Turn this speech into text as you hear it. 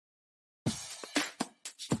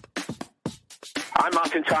I'm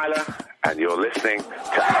Martin Tyler, and you're listening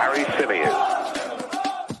to Harry Symeou.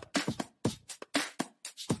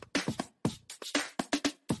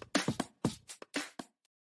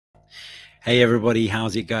 Hey everybody,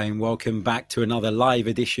 how's it going? Welcome back to another live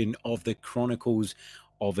edition of the Chronicles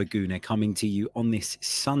of a Gooner, coming to you on this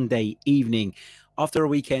Sunday evening after a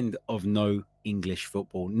weekend of no English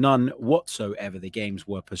football, none whatsoever. The games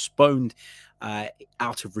were postponed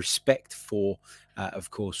out of respect for,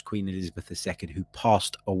 of course, Queen Elizabeth II, who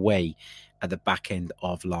passed away at the back end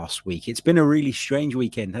of last week. It's been a really strange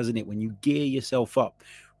weekend, hasn't it? When you gear yourself up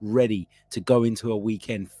ready to go into a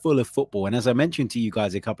weekend full of football. And as I mentioned to you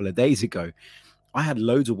guys a couple of days ago, I had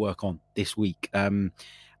loads of work on this week. And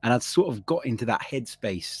I'd sort of got into that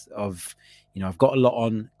headspace of, I've got a lot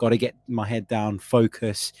on, got to get my head down,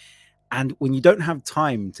 focus. And when you don't have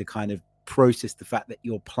time to kind of process the fact that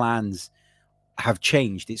your plans have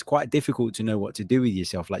changed, it's quite difficult to know what to do with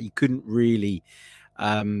yourself. Like you couldn't really,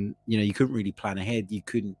 you couldn't really plan ahead. You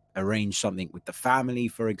couldn't arrange something with the family,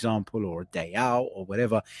 for example, or a day out or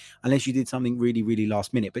whatever, unless you did something really, really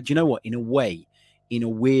last minute. But you know what? In a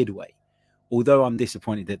weird way, although I'm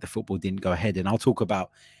disappointed that the football didn't go ahead, and I'll talk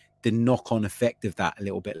about the knock-on effect of that a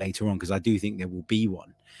little bit later on, because I do think there will be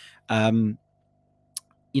one.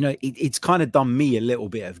 It's kind of done me a little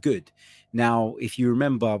bit of good. Now, if you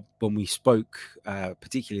remember when we spoke,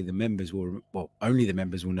 particularly the members only the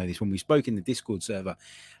members will know this. When we spoke in the Discord server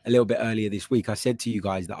a little bit earlier this week, I said to you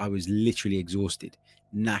guys that I was literally exhausted,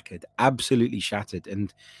 knackered, absolutely shattered.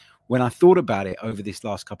 And when I thought about it over this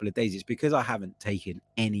last couple of days, it's because I haven't taken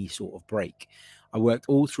any sort of break. I worked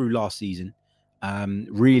all through last season,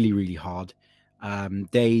 really, really hard,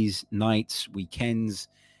 days, nights, weekends,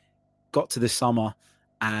 got to the summer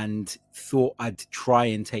and thought I'd try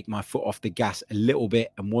and take my foot off the gas a little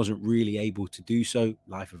bit and wasn't really able to do so.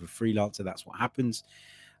 Life of a freelancer, that's what happens.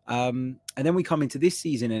 And then we come into this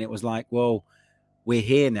season and it was like, well, we're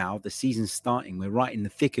here now. The season's starting. We're right in the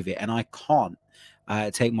thick of it. And I can't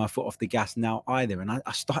take my foot off the gas now either. And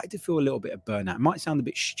I started to feel a little bit of burnout. It might sound a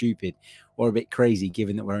bit stupid or a bit crazy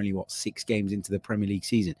given that we're only, 6 games into the Premier League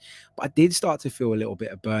season. But I did start to feel a little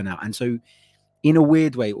bit of burnout. And so in a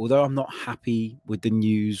weird way, although I'm not happy with the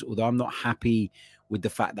news, although I'm not happy with the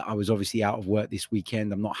fact that I was obviously out of work this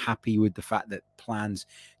weekend, I'm not happy with the fact that plans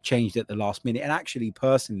changed at the last minute. And actually,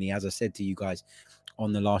 personally, as I said to you guys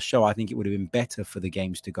on the last show, I think it would have been better for the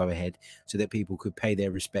games to go ahead so that people could pay their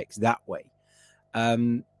respects that way.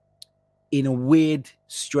 In a weird,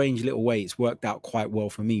 strange little way, it's worked out quite well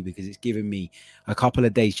for me because it's given me a couple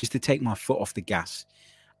of days just to take my foot off the gas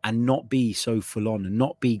and not be so full on and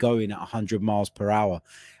not be going at 100 miles per hour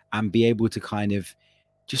and be able to kind of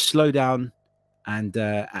just slow down and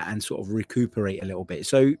sort of recuperate a little bit.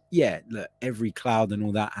 So yeah, look, every cloud and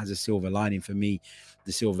all that has a silver lining. For me,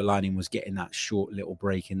 the silver lining was getting that short little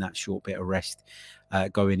break and that short bit of rest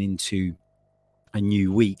going into a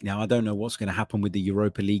new week. Now, I don't know what's going to happen with the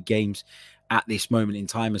Europa League games at this moment in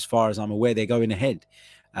time. As far as I'm aware, they're going ahead.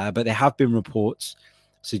 But there have been reports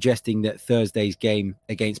suggesting that Thursday's game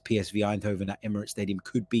against PSV Eindhoven at Emirates Stadium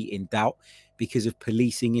could be in doubt because of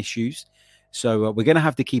policing issues. So we're going to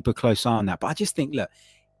have to keep a close eye on that. But I just think, look,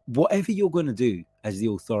 whatever you're going to do as the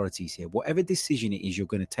authorities here, whatever decision it is you're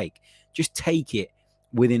going to take, just take it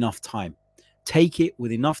with enough time. Take it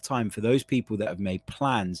with enough time for those people that have made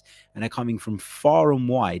plans and are coming from far and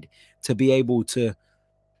wide to be able to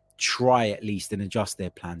try at least and adjust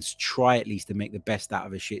their plans, try at least to make the best out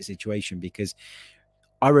of a shit situation. Because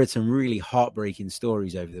I read some really heartbreaking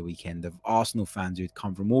stories over the weekend of Arsenal fans who had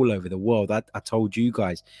come from all over the world. I told you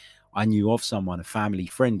guys, I knew of someone, a family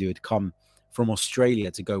friend who had come from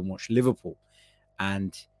Australia to go and watch Liverpool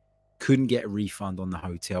and couldn't get a refund on the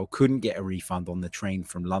hotel, couldn't get a refund on the train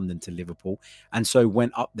from London to Liverpool. And so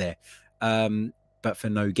went up there, but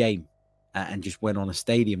for no game and just went on a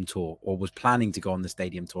stadium tour or was planning to go on the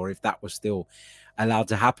stadium tour if that was still allowed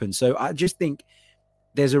to happen. So I just think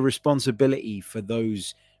there's a responsibility for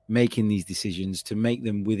those making these decisions to make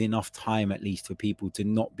them with enough time, at least for people to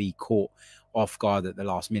not be caught off guard at the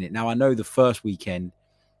last minute. Now, I know the first weekend,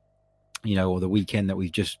 or the weekend that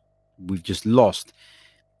we've just lost,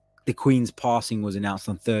 the Queen's passing was announced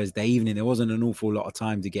on Thursday evening. There wasn't an awful lot of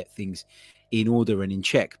time to get things in order and in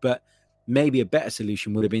check. But maybe a better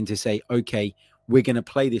solution would have been to say, okay, we're going to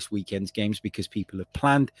play this weekend's games because people have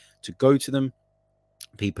planned to go to them.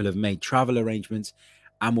 People have made travel arrangements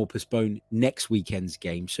and we'll postpone next weekend's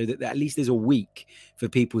game so that at least there's a week for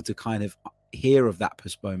people to kind of hear of that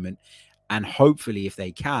postponement and hopefully, if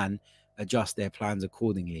they can, adjust their plans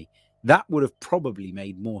accordingly. That would have probably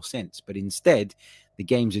made more sense. But instead, the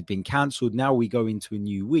games had been cancelled. Now we go into a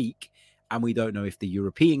new week and we don't know if the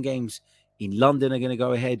European games in London are going to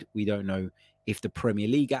go ahead. We don't know if the Premier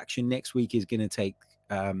League action next week is going to take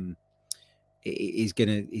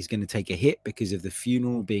take a hit because of the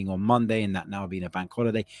funeral being on Monday and that now being a bank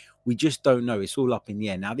holiday. We just don't know. It's all up in the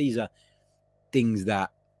air. Now, these are things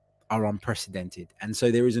that are unprecedented. And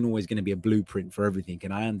so there isn't always going to be a blueprint for everything.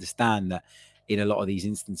 And I understand that in a lot of these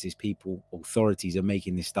instances, authorities are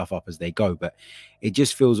making this stuff up as they go. But it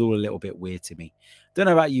just feels all a little bit weird to me. Don't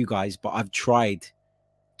know about you guys, but I've tried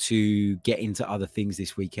to get into other things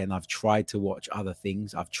this weekend. I've tried to watch other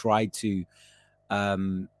things. I've tried to,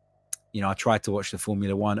 I tried to watch the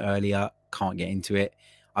Formula One earlier. Can't get into it.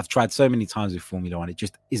 I've tried so many times with Formula One. It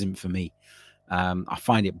just isn't for me. I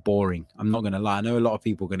find it boring. I'm not going to lie. I know a lot of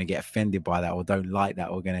people are going to get offended by that or don't like that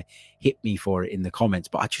or going to hit me for it in the comments,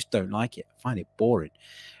 but I just don't like it. I find it boring.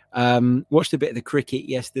 Watched a bit of the cricket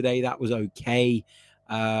yesterday. That was okay.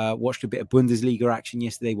 Watched a bit of Bundesliga action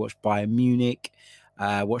yesterday. Watched Bayern Munich.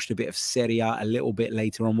 Watched a bit of Serie A a little bit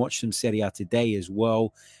later on. Watched some Serie A today as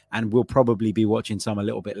well. And we'll probably be watching some a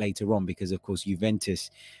little bit later on because, of course,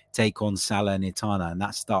 Juventus take on Salernitana. And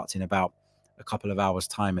that starts in about a couple of hours'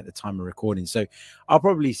 time at the time of recording. So I'll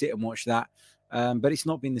probably sit and watch that. But it's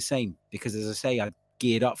not been the same because, as I say, I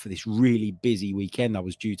geared up for this really busy weekend. I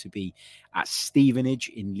was due to be at Stevenage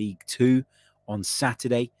in League Two on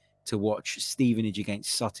Saturday to watch Stevenage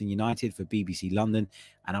against Sutton United for BBC London.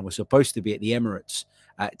 And I was supposed to be at the Emirates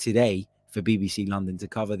today for BBC London to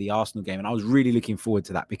cover the Arsenal game. And I was really looking forward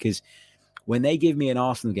to that because when they give me an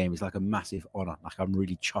Arsenal game, it's like a massive honor. Like, I'm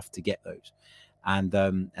really chuffed to get those. And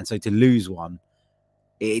so to lose one,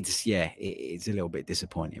 it's a little bit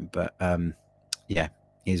disappointing. But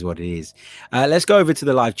here's what it is. Let's go over to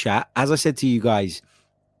the live chat. As I said to you guys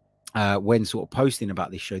when sort of posting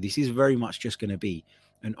about this show, this is very much just going to be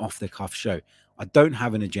an off-the-cuff show. I don't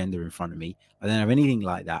have an agenda in front of me. I don't have anything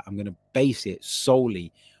like that. I'm going to base it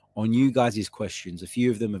solely on you guys' questions. A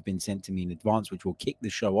few of them have been sent to me in advance, which we'll kick the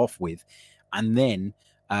show off with. And then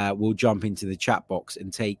we'll jump into the chat box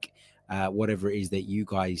and take whatever it is that you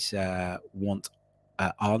guys want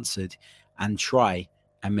answered and try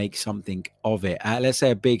and make something of it. Let's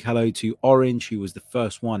say a big hello to Orange, who was the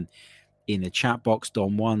first one in the chat box.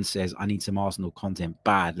 Don One says, I need some Arsenal content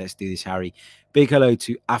bad. Let's do this, Harry. Big hello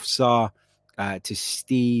to Afsar, to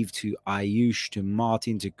Steve, to Ayush, to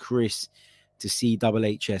Martin, to Chris, to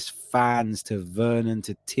CHHS fans, to Vernon,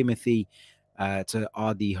 to Timothy, to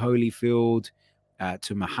RD Holyfield,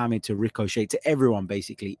 to Mohammed, to Ricochet, to everyone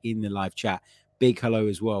basically in the live chat. Big hello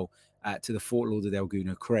as well to the Fort Lauderdale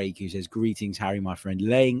Gooner, Craig, who says, greetings, Harry, my friend,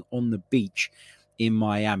 laying on the beach in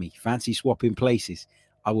Miami. Fancy swapping places?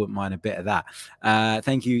 I wouldn't mind a bit of that.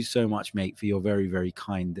 Thank you so much, mate, for your very, very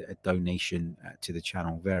kind donation to the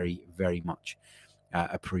channel. Very, very much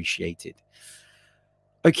appreciated.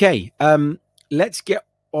 Okay, let's get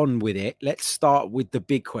on with it. Let's start with the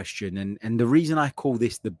big question. And the reason I call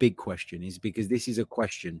this the big question is because this is a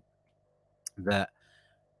question that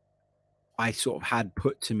I sort of had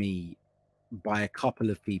put to me by a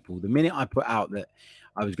couple of people. The minute I put out that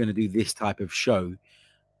I was going to do this type of show,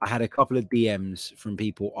 I had a couple of DMs from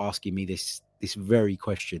people asking me this very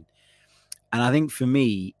question. And I think for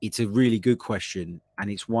me, it's a really good question. And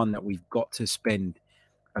it's one that we've got to spend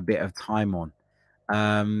a bit of time on.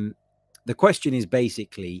 The question is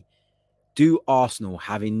basically, do Arsenal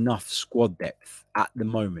have enough squad depth at the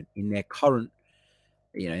moment in their current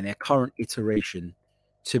iteration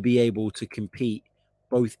to be able to compete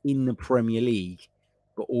both in the Premier League,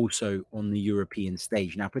 but also on the European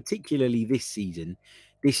stage? Now, particularly this season,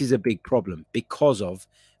 this is a big problem because of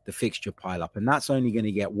the fixture pileup. And that's only going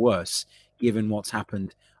to get worse given what's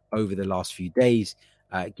happened over the last few days,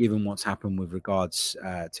 given what's happened with regards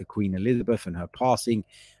to Queen Elizabeth and her passing,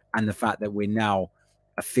 and the fact that we're now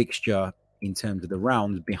a fixture in terms of the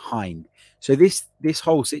rounds behind. So this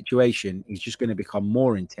whole situation is just going to become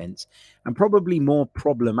more intense and probably more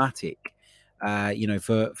problematic,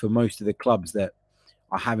 for most of the clubs that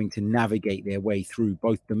are having to navigate their way through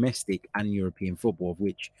both domestic and European football, of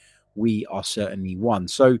which we are certainly one.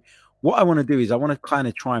 So what I want to do is I want to kind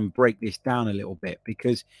of try and break this down a little bit,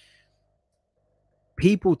 because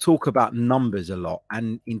people talk about numbers a lot.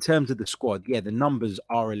 And in terms of the squad, the numbers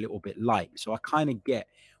are a little bit light. So I kind of get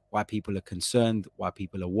why people are concerned, why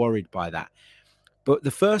people are worried by that. But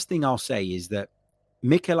the first thing I'll say is that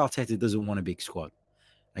Mikel Arteta doesn't want a big squad.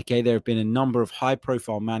 Okay, there have been a number of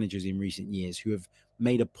high-profile managers in recent years who have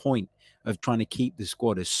made a point of trying to keep the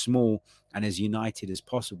squad as small and as united as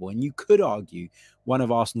possible. And you could argue one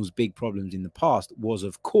of Arsenal's big problems in the past was,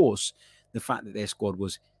 of course, the fact that their squad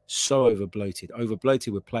was so overbloated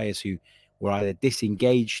with players who were either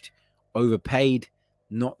disengaged, overpaid,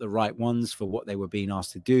 not the right ones for what they were being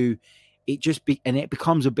asked to do. it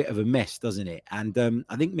becomes a bit of a mess, doesn't it? And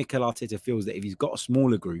I think Mikel Arteta feels that if he's got a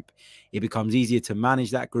smaller group, it becomes easier to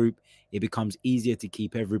manage that group. It becomes easier to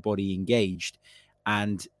keep everybody engaged,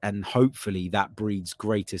 and hopefully that breeds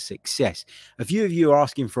greater success. A few of you are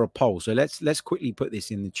asking for a poll, so let's quickly put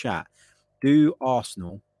this in the chat. Do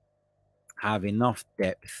Arsenal have enough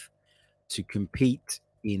depth to compete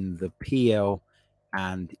in the PL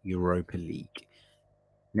and Europa League?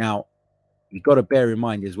 Now, you've got to bear in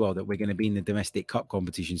mind as well that we're going to be in the domestic cup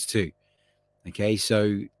competitions too. Okay,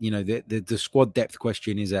 so the squad depth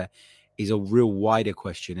question is a real wider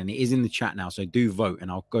question, and it is in the chat now. So do vote, and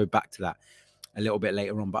I'll go back to that a little bit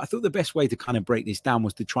later on. But I thought the best way to kind of break this down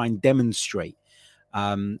was to try and demonstrate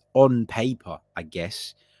on paper, I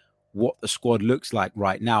guess, what the squad looks like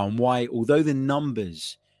right now, and why, although the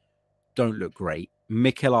numbers don't look great,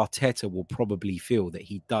 Mikel Arteta will probably feel that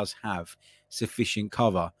he does have sufficient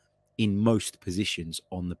cover in most positions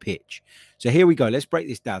on the pitch. So here we go. Let's break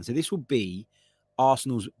this down. So this will be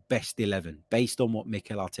Arsenal's best 11 based on what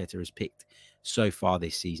Mikel Arteta has picked so far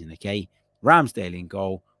this season. Okay, Ramsdale in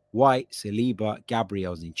goal, White, Saliba,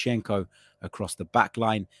 Gabriel, Zinchenko across the back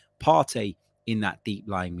line, Partey in that deep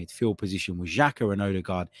lying midfield position with Xhaka and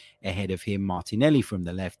Odegaard ahead of him, Martinelli from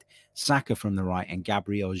the left, Saka from the right, and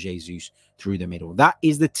Gabriel Jesus through the middle. That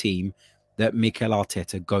is the team that Mikel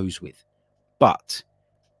Arteta goes with. But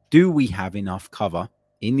do we have enough cover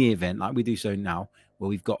in the event, like we do so now, where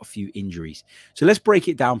we've got a few injuries? So let's break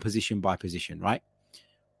it down position by position, right?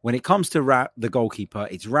 When it comes to the goalkeeper,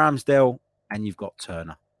 it's Ramsdale and you've got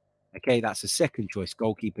Turner. Okay, that's a second choice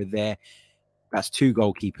goalkeeper there. That's two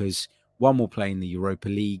goalkeepers. One will play in the Europa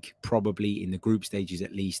League, probably in the group stages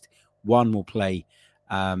at least. One will play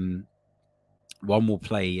in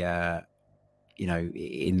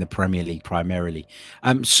the Premier League primarily.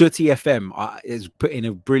 Sooty FM has put in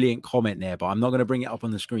a brilliant comment there, but I'm not going to bring it up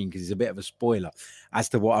on the screen because it's a bit of a spoiler as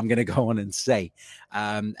to what I'm going to go on and say,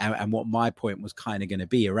 and what my point was kind of going to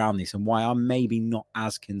be around this, and why I'm maybe not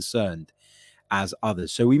as concerned as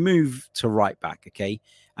others. So we move to right back, okay?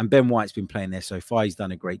 And Ben White's been playing there so far. He's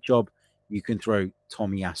done a great job. You can throw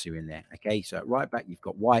Tomiyasu in there, okay? So at right back, you've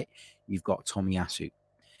got White, you've got Tomiyasu.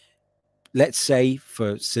 Let's say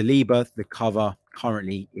for Saliba, the cover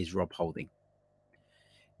currently is Rob Holding.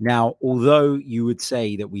 Now, although you would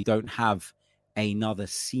say that we don't have another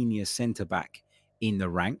senior centre-back in the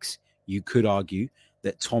ranks, you could argue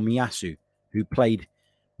that Tomiyasu, who played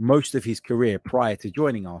most of his career prior to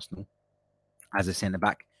joining Arsenal as a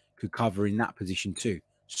centre-back, could cover in that position too.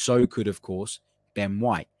 So could, of course, Ben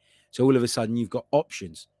White. So all of a sudden, you've got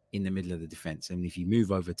options in the middle of the defense. And if you move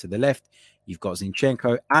over to the left, you've got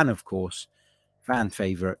Zinchenko and, of course, fan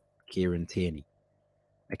favorite Kieran Tierney.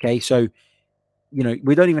 Okay, so,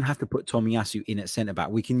 we don't even have to put Tomiyasu in at centre-back.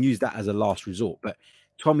 We can use that as a last resort. But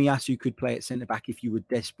Tomiyasu could play at centre-back if you were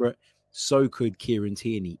desperate. So could Kieran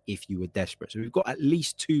Tierney if you were desperate. So we've got at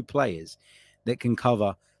least two players that can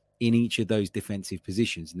cover in each of those defensive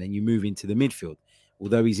positions. And then you move into the midfield.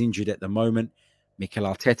 Although he's injured at the moment, Mikel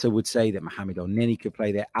Arteta would say that Mohamed El-Neni could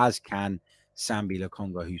play there, as can Sambi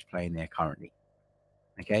Lokonga, who's playing there currently.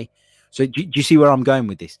 Okay, so do you see where I'm going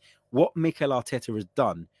with this? What Mikel Arteta has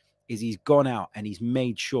done is he's gone out and he's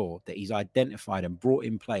made sure that he's identified and brought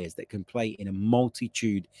in players that can play in a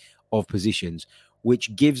multitude of positions,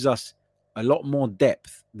 which gives us a lot more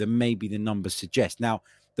depth than maybe the numbers suggest. Now,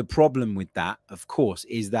 the problem with that, of course,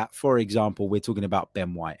 is that, for example, we're talking about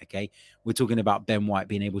Ben White, okay? We're talking about Ben White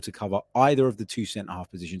being able to cover either of the two centre-half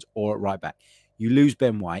positions or at right back. You lose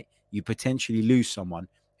Ben White, you potentially lose someone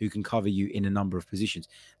who can cover you in a number of positions.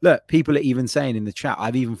 Look, people are even saying in the chat,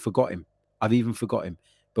 I've even forgot him.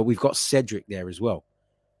 But we've got Cedric there as well,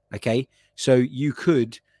 okay? So you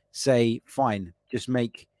could say, fine, just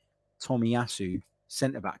make Tomiyasu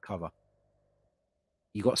centre-back cover.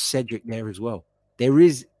 You got Cedric there as well. There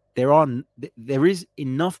is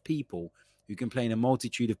enough people who can play in a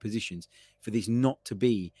multitude of positions for this not to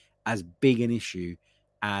be as big an issue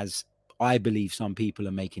as I believe some people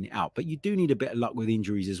are making it out. But you do need a bit of luck with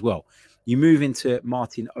injuries as well. You move into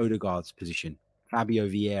Martin Odegaard's position. Fabio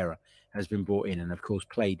Vieira has been brought in and, of course,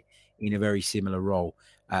 played in a very similar role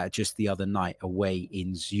just the other night away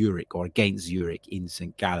in Zurich, or against Zurich in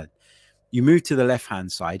St. Gallen. You move to the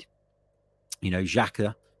left-hand side.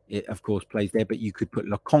 Xhaka, of course, plays there, but you could put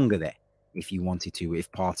Lokonga there if you wanted to,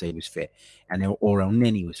 if Partey was fit, or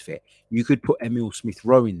El-Neni was fit. You could put Emil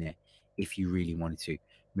Smith-Rowe in there if you really wanted to.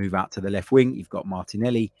 Move out to the left wing, you've got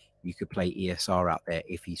Martinelli. You could play ESR out there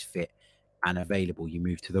if he's fit and available. You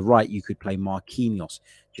move to the right, you could play Marquinhos,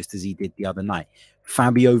 just as he did the other night.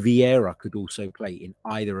 Fabio Vieira could also play in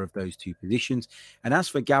either of those two positions. And as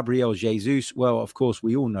for Gabriel Jesus, well, of course,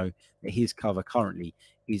 we all know that his cover currently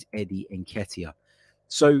is Eddie Nketiah.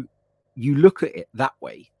 So you look at it that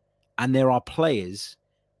way, and there are players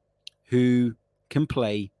who can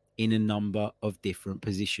play in a number of different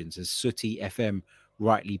positions. As Sooty FM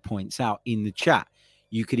rightly points out in the chat,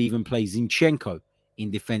 you could even play Zinchenko in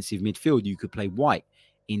defensive midfield. You could play White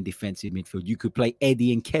in defensive midfield. You could play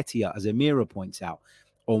Eddie Nketiah, as Amira points out,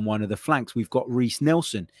 on one of the flanks. We've got Reece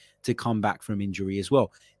Nelson to come back from injury as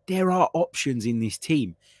well. There are options in this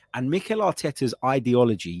team. And Mikel Arteta's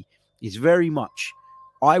ideology is very much,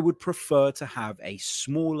 I would prefer to have a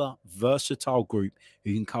smaller, versatile group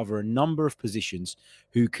who can cover a number of positions,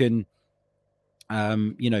 who can,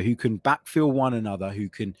 who can backfill one another, who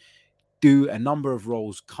can do a number of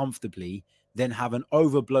roles comfortably, than have an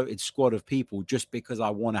over-bloated squad of people just because I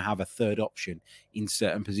want to have a third option in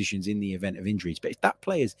certain positions in the event of injuries. But if that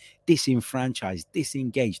player's disenfranchised,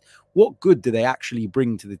 disengaged, what good do they actually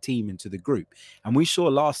bring to the team and to the group? And we saw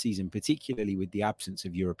last season, particularly with the absence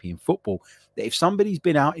of European football, that if somebody's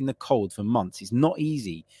been out in the cold for months, it's not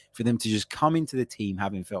easy for them to just come into the team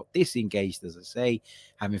having felt disengaged, as I say,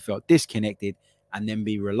 having felt disconnected, and then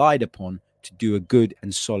be relied upon to do a good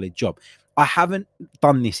and solid job. I haven't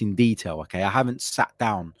done this in detail, okay? I haven't sat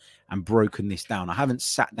down and broken this down. I haven't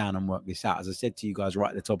sat down and worked this out. As I said to you guys right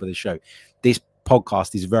at the top of the show, this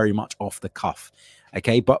podcast is very much off the cuff,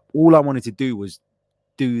 okay? But all I wanted to do was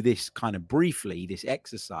do this kind of briefly, this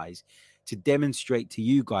exercise, to demonstrate to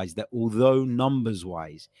you guys that although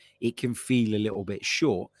numbers-wise it can feel a little bit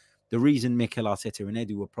short, the reason Mikel Arteta and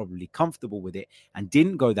Edu were probably comfortable with it and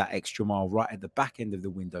didn't go that extra mile right at the back end of the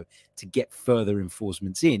window to get further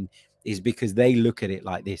enforcements in is because they look at it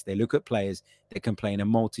like this. They look at players that can play in a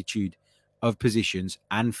multitude of positions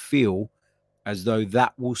and feel as though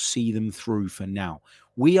that will see them through for now.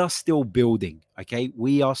 We are still building, okay?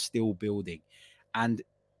 We are still building. And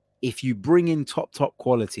if you bring in top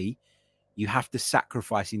quality, you have to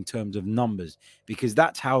sacrifice in terms of numbers because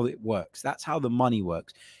that's how it works. That's how the money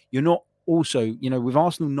works. You're not also, with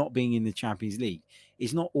Arsenal not being in the Champions League,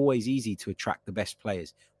 it's not always easy to attract the best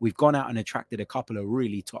players. We've gone out and attracted a couple of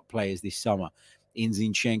really top players this summer in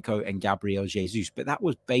Zinchenko and Gabriel Jesus, but that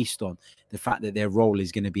was based on the fact that their role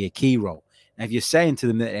is going to be a key role. Now, if you're saying to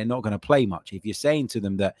them that they're not going to play much, if you're saying to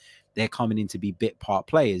them that they're coming in to be bit part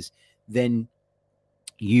players, then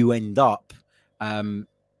you end up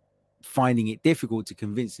finding it difficult to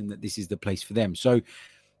convince them that this is the place for them. So,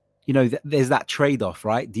 there's that trade-off,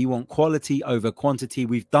 right? Do you want quality over quantity?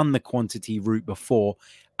 We've done the quantity route before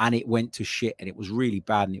and it went to shit and it was really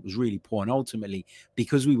bad and it was really poor. And ultimately,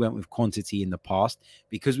 because we went with quantity in the past,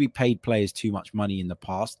 because we paid players too much money in the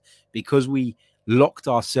past, because we locked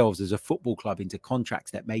ourselves as a football club into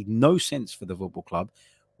contracts that made no sense for the football club,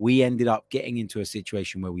 we ended up getting into a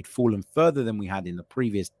situation where we'd fallen further than we had in the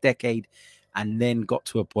previous decade and then got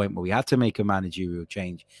to a point where we had to make a managerial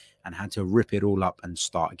change and had to rip it all up and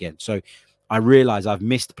start again. So I realize I've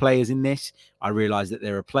missed players in this. I realize that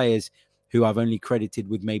there are players who I've only credited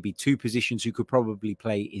with maybe 2 positions who could probably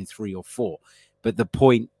play in 3 or 4. But the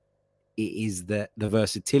point is that the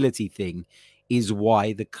versatility thing is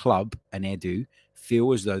why the club and Edu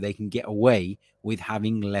feel as though they can get away with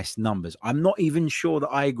having less numbers. I'm not even sure that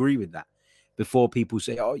I agree with that. Before people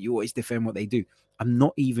say, oh, you always defend what they do. I'm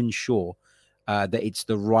not even sure that it's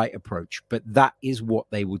the right approach, but that is what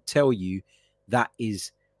they would tell you. That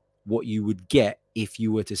is what you would get if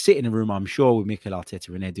you were to sit in a room, I'm sure, with Mikel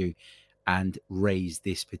Arteta and Edu and raise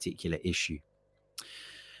this particular issue.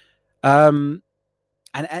 And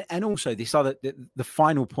also this other, the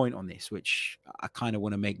final point on this, which I kind of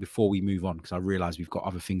want to make before we move on, because I realize we've got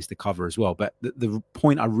other things to cover as well. But the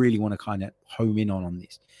point I really want to kind of home in on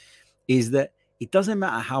this is that it doesn't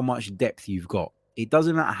matter how much depth you've got. It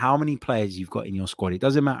doesn't matter how many players you've got in your squad. It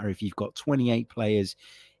doesn't matter if you've got 28 players,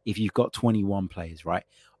 if you've got 21 players, right?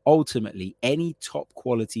 Ultimately, any top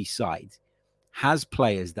quality side has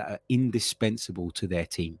players that are indispensable to their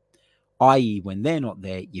team, i.e. when they're not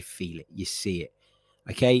there, you feel it, you see it,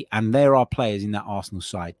 okay? And there are players in that Arsenal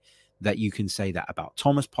side that you can say that about.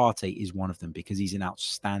 Thomas Partey is one of them because he's an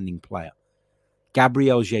outstanding player.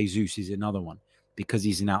 Gabriel Jesus is another one because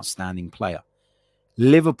he's an outstanding player.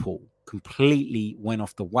 Liverpool completely went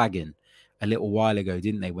off the wagon a little while ago,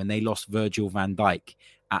 didn't they? When they lost Virgil van Dijk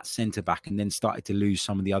at centre-back and then started to lose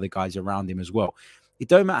some of the other guys around him as well. It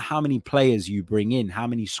don't matter how many players you bring in, how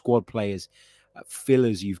many squad players,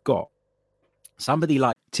 fillers you've got. somebody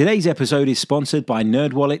like... Today's episode is sponsored by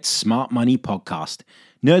NerdWallet's Smart Money Podcast.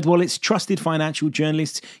 NerdWallet's trusted financial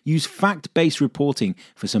journalists use fact-based reporting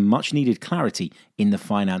for some much-needed clarity in the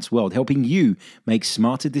finance world, helping you make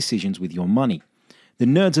smarter decisions with your money. The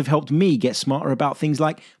nerds have helped me get smarter about things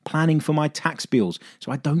like planning for my tax bills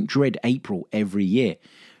so I don't dread April every year,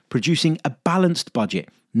 producing a balanced budget,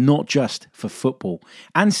 not just for football,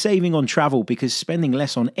 and saving on travel because spending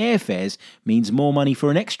less on airfares means more money for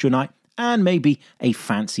an extra night and maybe a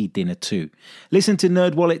fancy dinner too. Listen to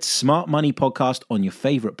NerdWallet's Smart Money Podcast on your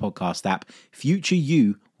favorite podcast app. Future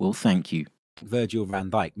you will thank you. Virgil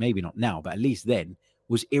van Dijk, maybe not now, but at least then,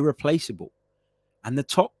 was irreplaceable. And the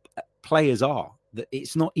top players are. That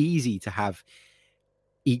it's not easy to have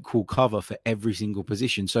equal cover for every single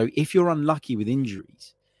position. So if you're unlucky with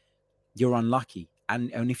injuries, you're unlucky.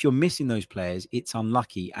 And if you're missing those players, it's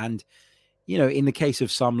unlucky. And you know, in the case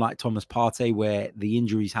of some like Thomas Partey, where the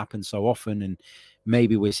injuries happen so often, and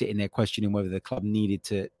maybe we're sitting there questioning whether the club needed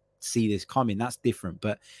to see this coming, that's different.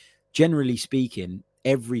 But generally speaking,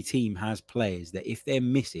 every team has players that if they're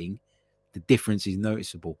missing, the difference is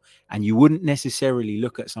noticeable. And you wouldn't necessarily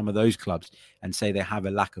look at some of those clubs and say they have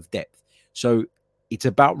a lack of depth. So it's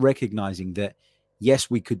about recognizing that, yes,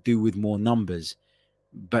 we could do with more numbers,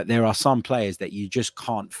 but there are some players that you just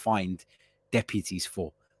can't find deputies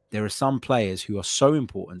for. There are some players who are so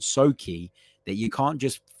important, so key, that you can't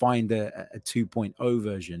just find a 2.0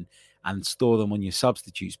 version and store them on your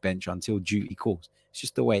substitutes bench until duty calls. It's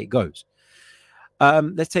just the way it goes.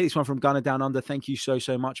 Let's take this one from Gunner Down Under. Thank you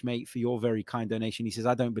so much, mate, for your very kind donation. He says,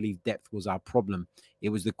 I don't believe depth was our problem. It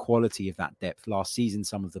was the quality of that depth. Last season,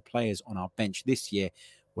 some of the players on our bench this year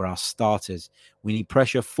were our starters. We need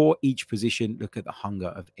pressure for each position. Look at the hunger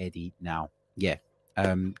of Eddie now. Yeah.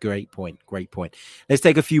 Great point. Let's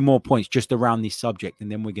take a few more points just around this subject,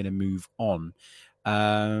 and then we're going to move on.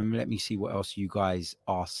 Let me see what else you guys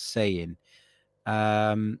are saying.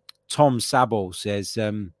 Tom Sabo says,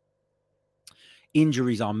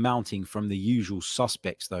 injuries are mounting from the usual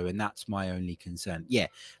suspects, though, and that's my only concern. Yeah,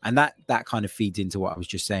 and that kind of feeds into what I was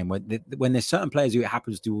just saying. When there's certain players who it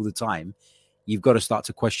happens to all the time, you've got to start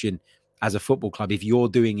to question, as a football club, if you're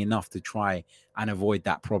doing enough to try and avoid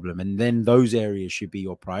that problem. And then those areas should be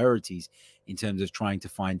your priorities in terms of trying to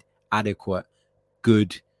find adequate,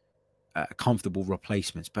 good, comfortable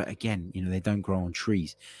replacements. But again, you know, they don't grow on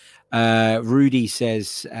trees. Rudy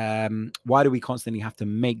says, why do we constantly have to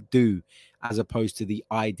make do as opposed to the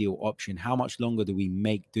ideal option? How much longer do we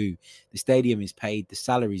make do? The stadium is paid. The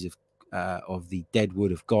salaries of the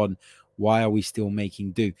Deadwood have gone. Why are we still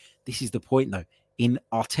making do? This is the point, though. In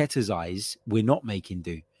Arteta's eyes, we're not making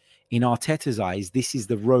do. In Arteta's eyes, this is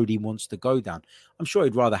the road he wants to go down. I'm sure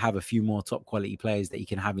he'd rather have a few more top quality players that he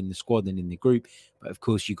can have in the squad than in the group. But of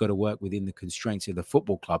course, you've got to work within the constraints of the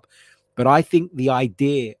football club. But I think the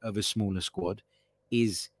idea of a smaller squad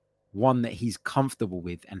is one that he's comfortable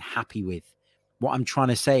with and happy with. What I'm trying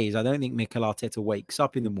to say is I don't think Mikel Arteta wakes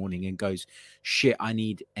up in the morning and goes, shit, I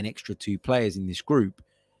need an extra 2 players in this group.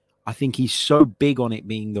 I think he's so big on it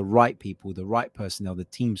being the right people, the right personnel, the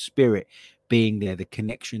team spirit being there, the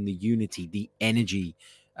connection, the unity, the energy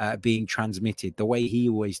being transmitted, the way he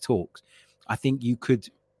always talks. I think you could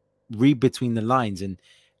read between the lines and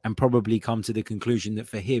probably come to the conclusion that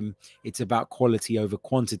for him, it's about quality over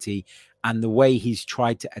quantity. And the way he's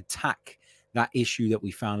tried to attack that issue that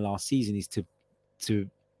we found last season is to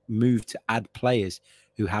move to add players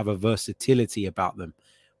who have a versatility about them,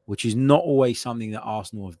 which is not always something that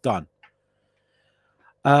Arsenal have done.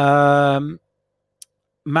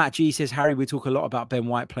 Matt G says, Harry, we talk a lot about Ben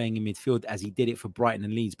White playing in midfield as he did it for Brighton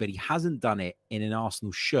and Leeds, but he hasn't done it in an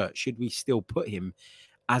Arsenal shirt. Should we still put him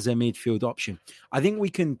as a midfield option? I think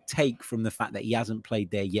we can take from the fact that he hasn't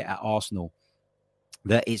played there yet at Arsenal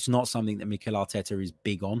that it's not something that Mikel Arteta is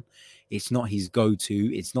big on. It's not his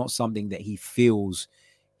go-to. It's not something that he feels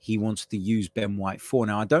he wants to use Ben White for.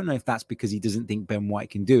 Now, I don't know if that's because he doesn't think Ben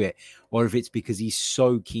White can do it, or if it's because he's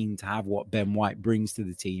so keen to have what Ben White brings to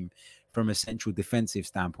the team from a central defensive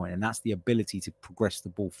standpoint, and that's the ability to progress the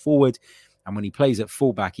ball forward. And when he plays at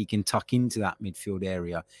fullback, he can tuck into that midfield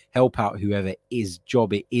area, help out whoever his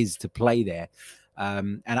job it is to play there.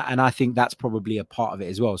 And I think that's probably a part of it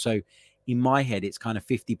as well. So in my head, it's kind of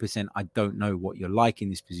 50%. I don't know what you're like in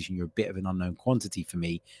this position. You're a bit of an unknown quantity for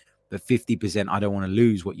me. But 50%, I don't want to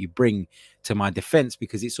lose what you bring to my defense,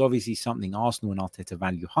 because it's obviously something Arsenal and Arteta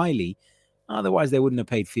value highly. Otherwise, they wouldn't have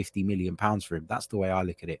paid £50 million for him. That's the way I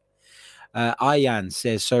look at it. Ayan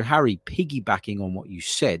says, so Harry, piggybacking on what you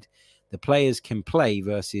said, the players can play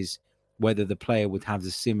versus whether the player would have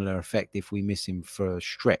a similar effect if we miss him for a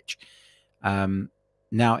stretch.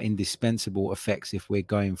 now indispensable effects if we're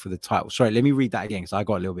going for the title. Sorry, let me read that again because I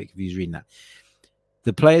got a little bit confused reading that.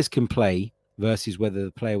 The players can play versus whether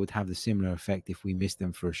the player would have the similar effect if we miss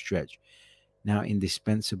them for a stretch. Now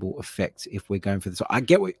indispensable effects if we're going for the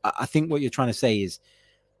title. I think what you're trying to say is,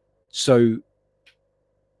 so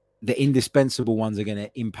the indispensable ones are going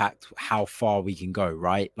to impact how far we can go,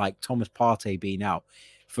 right? Like Thomas Partey being out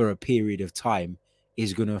for a period of time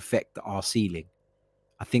is going to affect our ceiling.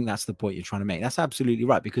 I think that's the point you're trying to make. That's absolutely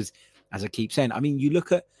right, because as I keep saying, I mean, you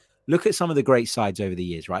look at some of the great sides over the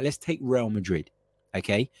years, right? Let's take Real Madrid,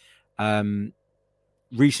 okay?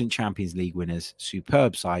 Recent Champions League winners,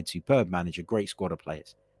 superb side, superb manager, great squad of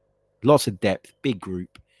players, lots of depth, big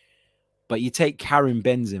group. But you take Karim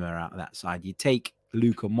Benzema out of that side, you take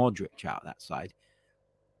Luka Modric out of that side,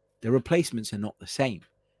 the replacements are not the same,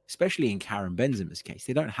 especially in Karim Benzema's case.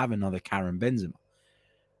 They don't have another Karim Benzema.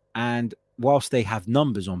 And whilst they have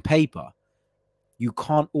numbers on paper, you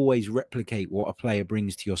can't always replicate what a player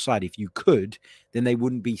brings to your side. If you could, then they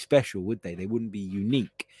wouldn't be special, would they? They wouldn't be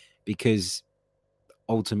unique, because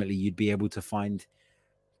ultimately you'd be able to find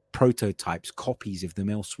prototypes, copies of them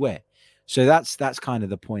elsewhere. So that's kind of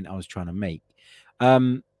the point I was trying to make.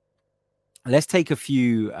 Let's take a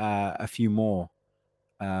few more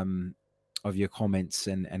of your comments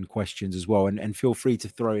and questions as well, and feel free to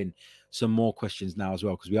throw in some more questions now as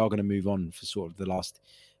well, because we are going to move on for sort of the last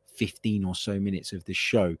 15 or so minutes of the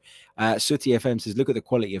show. Sooty FM says, look at the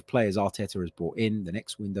quality of players Arteta has brought in. The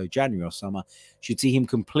next window, January or summer, should see him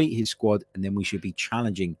complete his squad, and then we should be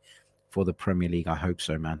challenging for the Premier League. I hope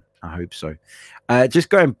so, man. I hope so. Just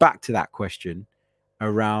going back to that question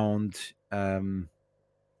around whether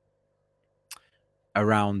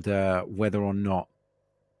or not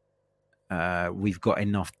we've got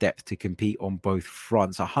enough depth to compete on both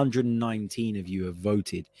fronts. 119 of you have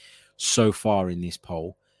voted so far in this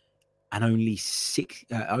poll, and only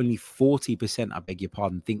 40%, I beg your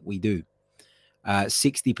pardon, think we do.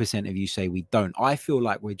 60% of you say we don't. I feel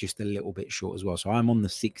like we're just a little bit short as well. So I'm on the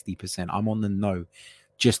 60%. I'm on the no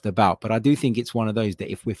just about. But I do think it's one of those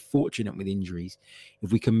that if we're fortunate with injuries,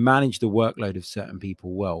 if we can manage the workload of certain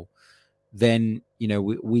people well, then, you know,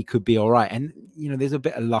 we could be all right. And, you know, there's a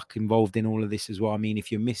bit of luck involved in all of this as well. I mean,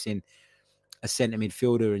 if you're missing a centre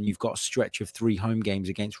midfielder and you've got a stretch of 3 home games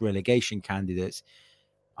against relegation candidates,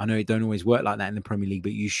 I know it don't always work like that in the Premier League,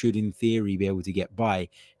 but you should, in theory, be able to get by.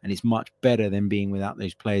 And it's much better than being without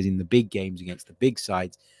those players in the big games against the big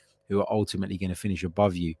sides who are ultimately going to finish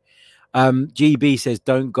above you. GB says,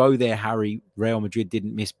 don't go there, Harry. Real Madrid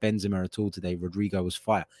didn't miss Benzema at all today. Rodrigo was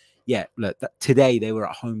fire. Yeah, look, today they were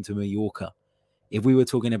at home to Mallorca. If we were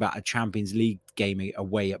talking about a Champions League game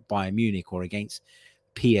away at Bayern Munich or against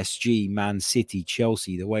PSG, Man City,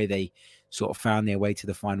 Chelsea, the way they sort of found their way to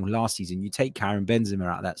the final last season, you take Karim Benzema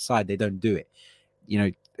out of that side, they don't do it. You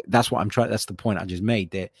know, that's what I'm trying. That's the point I just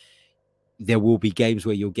made. There will be games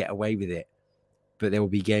where you'll get away with it, but there will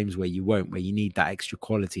be games where you won't, where you need that extra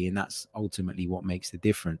quality, and that's ultimately what makes the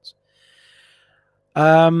difference.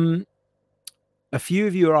 A few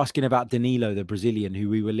of you are asking about Danilo, the Brazilian, who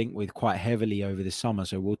we were linked with quite heavily over the summer.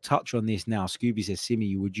 So we'll touch on this now. Scooby says,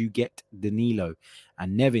 Simi, would you get Danilo?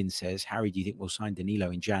 And Nevin says, Harry, do you think we'll sign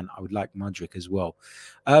Danilo in Jan? I would like Mudryk as well.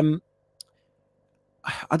 I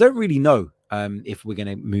don't really know if we're going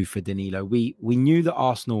to move for Danilo. We knew that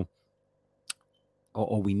Arsenal,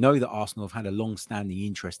 or we know that Arsenal have had a long-standing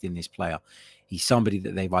interest in this player. He's somebody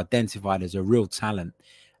that they've identified as a real talent.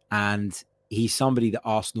 And he's somebody that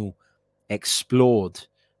Arsenal explored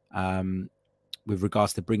with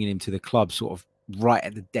regards to bringing him to the club sort of right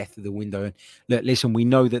at the death of the window. And look, listen, we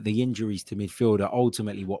know that the injuries to midfield are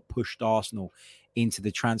ultimately what pushed Arsenal into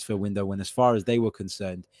the transfer window, when as far as they were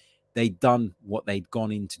concerned, they'd done what they'd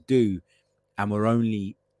gone in to do and were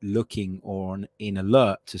only looking in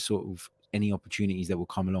alert to sort of any opportunities that will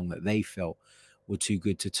come along that they felt were too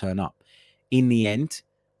good to turn up. In the end,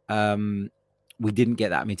 we didn't get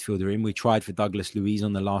that midfielder in. We tried for Douglas Luiz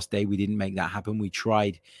on the last day. We didn't make that happen. We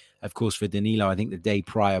tried, of course, for Danilo, I think the day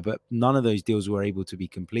prior, but none of those deals were able to be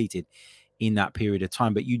completed in that period of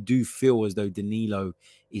time. But you do feel as though Danilo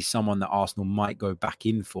is someone that Arsenal might go back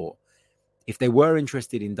in for. If they were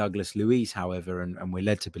interested in Douglas Luiz, however, and we're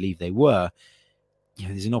led to believe they were, you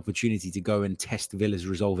know, there's an opportunity to go and test Villa's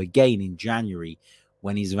resolve again in January,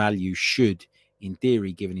 when his value should, in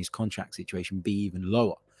theory, given his contract situation, be even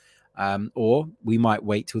lower. Or we might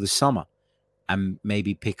wait till the summer and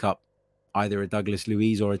maybe pick up either a Douglas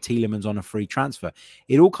Luiz or a Tielemans on a free transfer.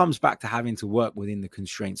 It all comes back to having to work within the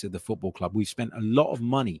constraints of the football club. We've spent a lot of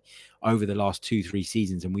money over the last 2-3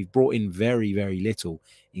 seasons, and we've brought in very, very little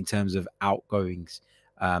in terms of outgoings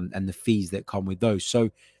and the fees that come with those. So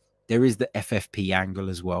there is the FFP angle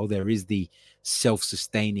as well. There is the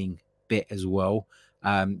self-sustaining bit as well.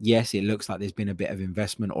 Yes, it looks like there's been a bit of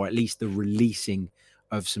investment, or at least the releasing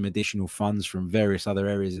of some additional funds from various other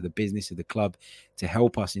areas of the business of the club to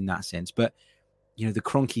help us in that sense. But, you know, the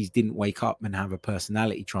Kroenkes didn't wake up and have a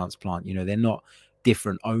personality transplant. You know, they're not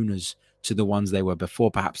different owners to the ones they were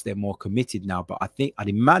before. Perhaps they're more committed now, but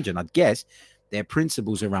I'd guess their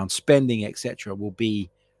principles around spending, etc., will be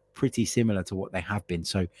pretty similar to what they have been.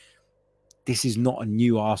 So this is not a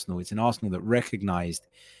new Arsenal. It's an Arsenal that recognized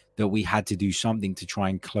that we had to do something to try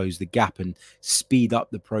and close the gap and speed up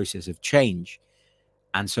the process of change.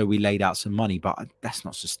 And so we laid out some money, but that's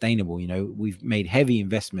not sustainable. You know, we've made heavy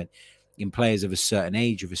investment in players of a certain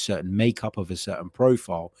age, of a certain makeup, of a certain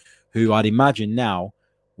profile, who I'd imagine now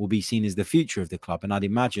will be seen as the future of the club. And I'd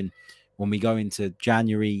imagine when we go into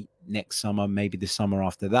January next summer, maybe the summer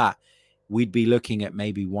after that, we'd be looking at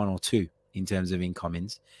maybe one or two in terms of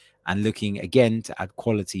incomings and looking again to add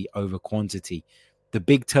quality over quantity. The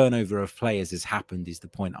big turnover of players has happened is the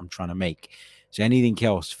point I'm trying to make. So anything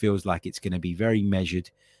else feels like it's going to be very measured,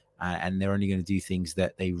 and they're only going to do things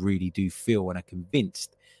that they really do feel and are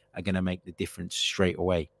convinced are going to make the difference straight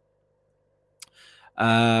away.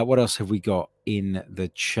 What else have we got in the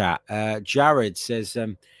chat? Jared says,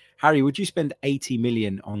 Harry, would you spend 80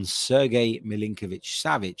 million on Sergei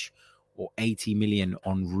Milinkovic-Savic or 80 million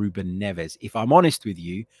on Ruben Neves? If I'm honest with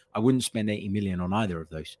you, I wouldn't spend 80 million on either of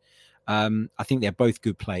those. I think they're both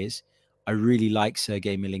good players. I really like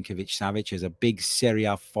Sergei Milinkovic-Savic as a big Serie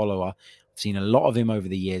A follower. I've seen a lot of him over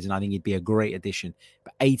the years, and I think he'd be a great addition.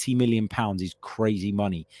 But 80 million pounds is crazy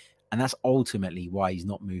money. And that's ultimately why he's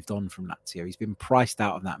not moved on from Lazio. He's been priced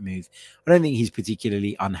out of that move. I don't think he's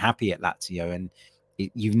particularly unhappy at Lazio, and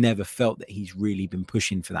you've never felt that he's really been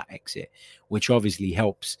pushing for that exit, which obviously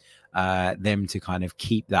helps them to kind of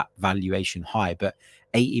keep that valuation high. But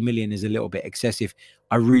 80 million is a little bit excessive.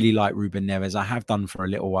 I really like Ruben Neves. I have done for a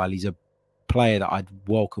little while. He's a player that I'd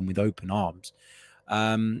welcome with open arms.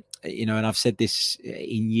 You know, and I've said this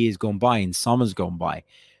in years gone by, in summers gone by.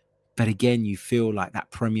 But again, you feel like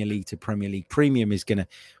that Premier League to Premier League premium is going to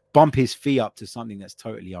bump his fee up to something that's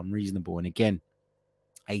totally unreasonable. And again,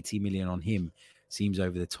 80 million on him seems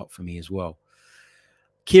over the top for me as well.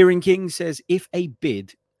 Kieran King says, if a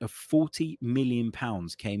bid of 40 million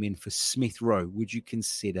pounds came in for Smith Rowe, would you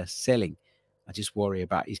consider selling? I just worry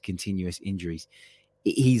about his continuous injuries.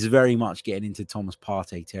 He's very much getting into Thomas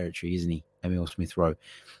Partey territory, isn't he? Emile Smith Rowe,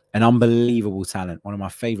 an unbelievable talent, one of my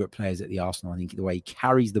favorite players at the Arsenal. I think the way he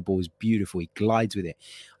carries the ball is beautiful. He glides with it.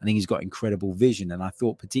 I think he's got incredible vision. And I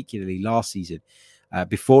thought particularly last season,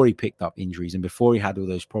 before he picked up injuries and before he had all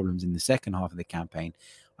those problems in the second half of the campaign,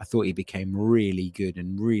 I thought he became really good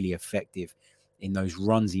and really effective in those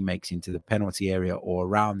runs he makes into the penalty area or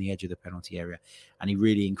around the edge of the penalty area. And he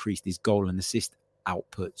really increased his goal and assist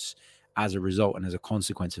outputs as a result and as a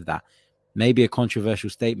consequence of that. Maybe a controversial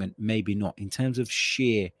statement, maybe not. In terms of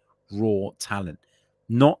sheer raw talent,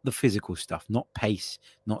 not the physical stuff, not pace,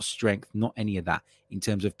 not strength, not any of that. In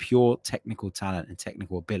terms of pure technical talent and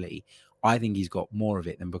technical ability, I think he's got more of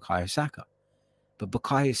it than Bukayo Saka. But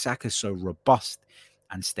Bukayo Saka is so robust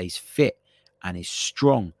and stays fit and is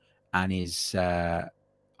strong and is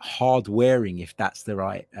hard-wearing, if that's the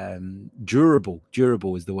right, durable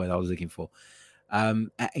is the word I was looking for,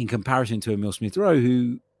 in comparison to Emile Smith Rowe,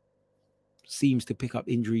 who seems to pick up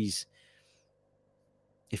injuries,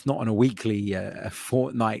 if not on a weekly, a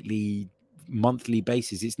fortnightly, monthly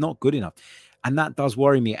basis. It's not good enough. And that does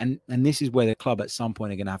worry me. And this is where the club at some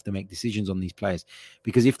point are going to have to make decisions on these players.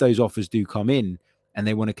 Because if those offers do come in and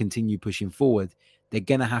they want to continue pushing forward, they're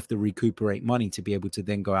going to have to recuperate money to be able to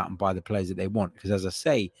then go out and buy the players that they want. Because as I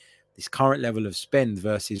say, this current level of spend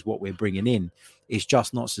versus what we're bringing in is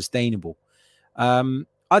just not sustainable.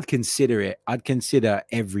 I'd consider it. I'd consider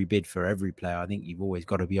every bid for every player. I think you've always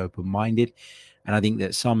got to be open-minded. And I think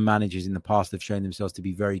that some managers in the past have shown themselves to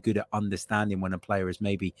be very good at understanding when a player has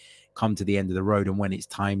maybe come to the end of the road and when it's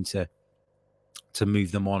time to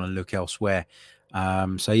move them on and look elsewhere.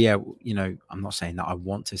 So, yeah, you know, I'm not saying that I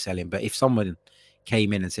want to sell him. But if someone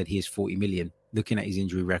came in and said, here's 40 million, looking at his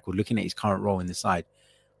injury record, looking at his current role in the side,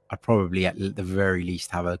 I'd probably at the very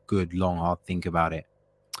least have a good, long, hard think about it.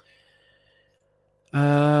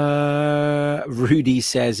 Rudy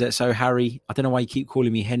says, so Harry, I don't know why you keep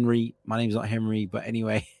calling me Henry. My name's not Henry, but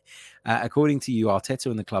anyway, according to you, Arteta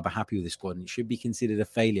and the club are happy with the squad and it should be considered a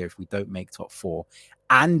failure if we don't make top four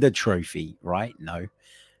and a trophy, right? No.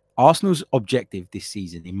 Arsenal's objective this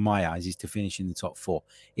season, in my eyes, is to finish in the top four.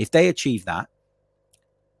 If they achieve that,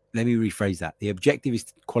 let me rephrase that. The objective is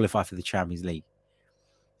to qualify for the Champions League.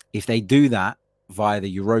 If they do that via the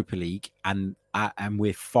Europa League and and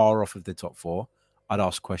we're far off of the top four, I'd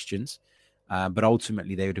ask questions. But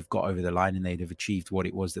ultimately, they would have got over the line and they'd have achieved what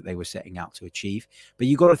it was that they were setting out to achieve. But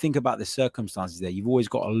you've got to think about the circumstances there. You've always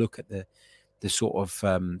got to look at the sort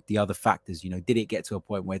of the other factors. Did it get to a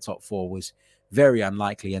point where top four was very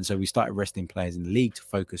unlikely? And so we started resting players in the league to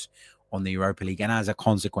focus on the Europa League. And as a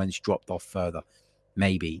consequence, dropped off further.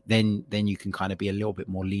 Maybe then you can kind of be a little bit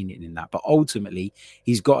more lenient in that. But ultimately,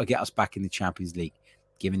 he's got to get us back in the Champions League,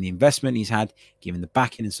 given the investment he's had, given the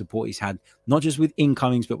backing and support he's had, not just with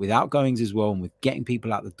incomings, but with outgoings as well, and with getting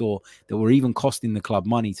people out the door that were even costing the club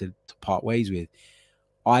money to part ways with.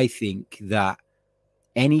 I think that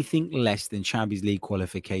anything less than Champions League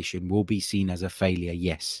qualification will be seen as a failure,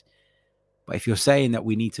 yes. But if you're saying that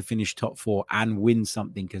we need to finish top four and win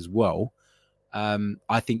something as well,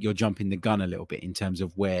 I think you're jumping the gun a little bit in terms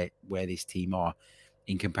of where this team are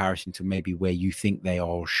in comparison to maybe where you think they are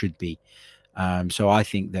or should be. So I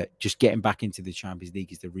think that just getting back into the Champions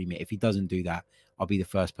League is the remit. If he doesn't do that, I'll be the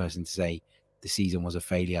first person to say the season was a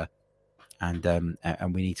failure, and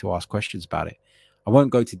we need to ask questions about it. I won't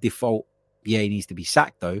go to default. Yeah, he needs to be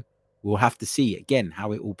sacked though. We'll have to see again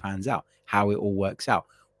how it all pans out, how it all works out,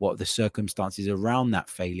 what are the circumstances around that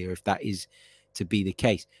failure, if that is to be the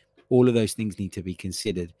case. All of those things need to be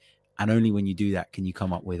considered, and only when you do that can you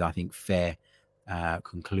come up with, I think, fair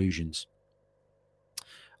conclusions.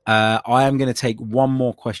 I am going to take one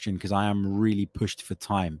more question because I am really pushed for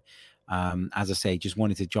time. As I say, just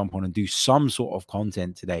wanted to jump on and do some sort of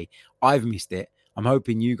content today. I've missed it. I'm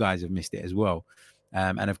hoping you guys have missed it as well.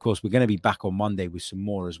 And of course, we're going to be back on Monday with some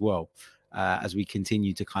more as well, as we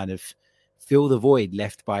continue to kind of fill the void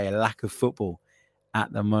left by a lack of football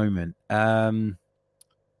at the moment.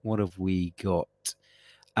 What have we got?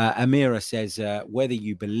 Amira says, whether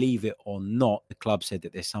you believe it or not, the club said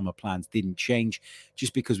that their summer plans didn't change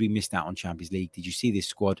just because we missed out on Champions League. Did you see this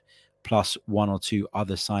squad plus one or two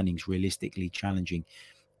other signings realistically challenging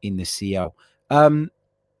in the CL? The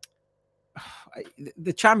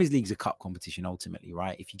Champions League is a cup competition ultimately,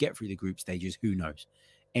 right? If you get through the group stages, who knows?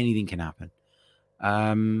 Anything can happen.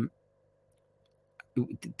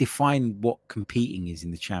 Define what competing is in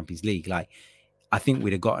the Champions League. Like, I think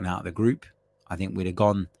we'd have gotten out of the group. I think we'd have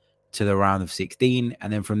gone to the round of 16.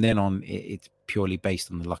 And then from then on, it's purely based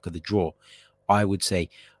on the luck of the draw. I would say,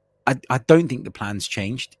 I don't think the plans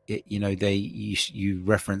changed. You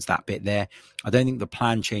referenced that bit there. I don't think the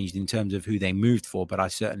plan changed in terms of who they moved for, but I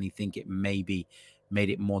certainly think it maybe made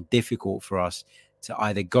it more difficult for us to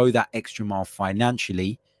either go that extra mile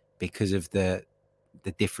financially because of the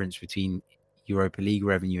difference between Europa League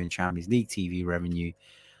revenue and Champions League TV revenue.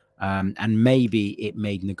 And maybe it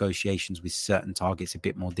made negotiations with certain targets a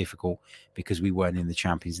bit more difficult because we weren't in the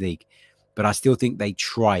Champions League. But I still think they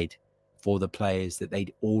tried for the players that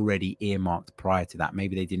they'd already earmarked prior to that.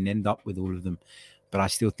 Maybe they didn't end up with all of them, but I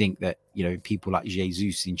still think that, people like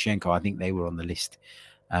Jesus, Zinchenko, I think they were on the list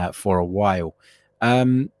for a while.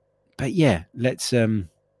 But yeah, let's see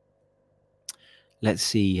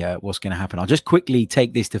what's going to happen. I'll just quickly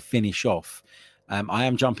take this to finish off. I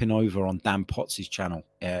am jumping over on Dan Potts' channel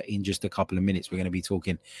in just a couple of minutes. We're going to be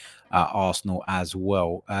talking Arsenal as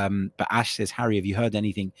well. But Ash says, Harry, have you heard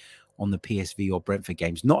anything on the PSV or Brentford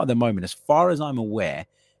games? Not at the moment. As far as I'm aware,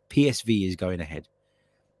 PSV is going ahead.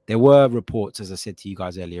 There were reports, as I said to you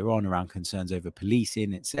guys earlier on, around concerns over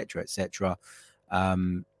policing, etc., etc.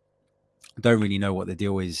 Don't really know what the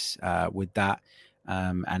deal is with that.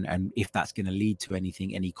 And if that's going to lead to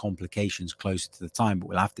anything, any complications closer to the time, but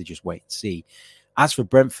we'll have to just wait and see. As for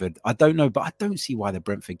Brentford, I don't know, but I don't see why the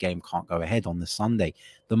Brentford game can't go ahead on the Sunday.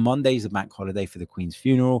 The Monday is a bank holiday for the Queen's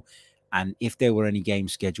funeral. And if there were any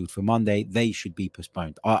games scheduled for Monday, they should be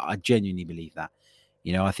postponed. I genuinely believe that.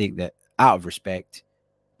 I think that out of respect,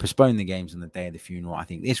 postpone the games on the day of the funeral. I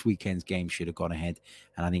think this weekend's game should have gone ahead.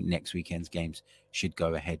 And I think next weekend's games should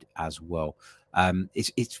go ahead as well.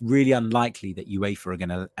 It's really unlikely that UEFA are going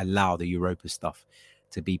to allow the Europa stuff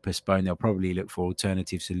to be postponed. They'll probably look for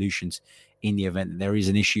alternative solutions in the event that there is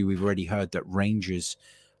an issue. We've already heard that Rangers,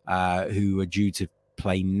 who are due to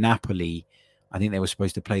play Napoli, I think they were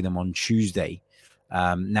supposed to play them on Tuesday.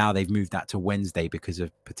 Now they've moved that to Wednesday because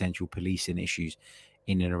of potential policing issues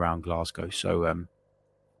in and around Glasgow. So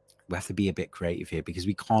we have to be a bit creative here because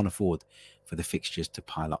we can't afford for the fixtures to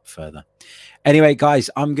pile up further. Anyway, guys,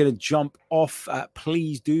 I'm going to jump off.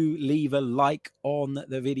 Please do leave a like on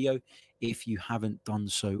the video if you haven't done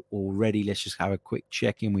so already. Let's just have a quick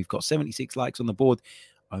check-in. We've got 76 likes on the board,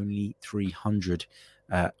 only 300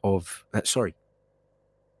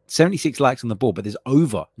 76 likes on the board, but there's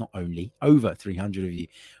over 300 of you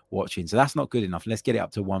watching. So that's not good enough. Let's get it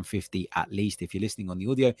up to 150 at least. If you're listening on the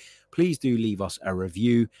audio, please do leave us a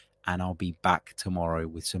review and I'll be back tomorrow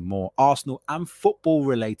with some more Arsenal and football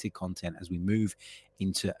related content as we move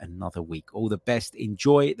into another week. All the best.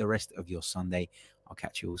 Enjoy the rest of your Sunday. I'll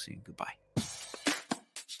catch you all soon. Goodbye.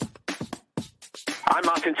 I'm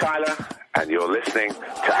Martin Tyler, and you're listening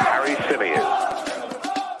to Harry Symeou.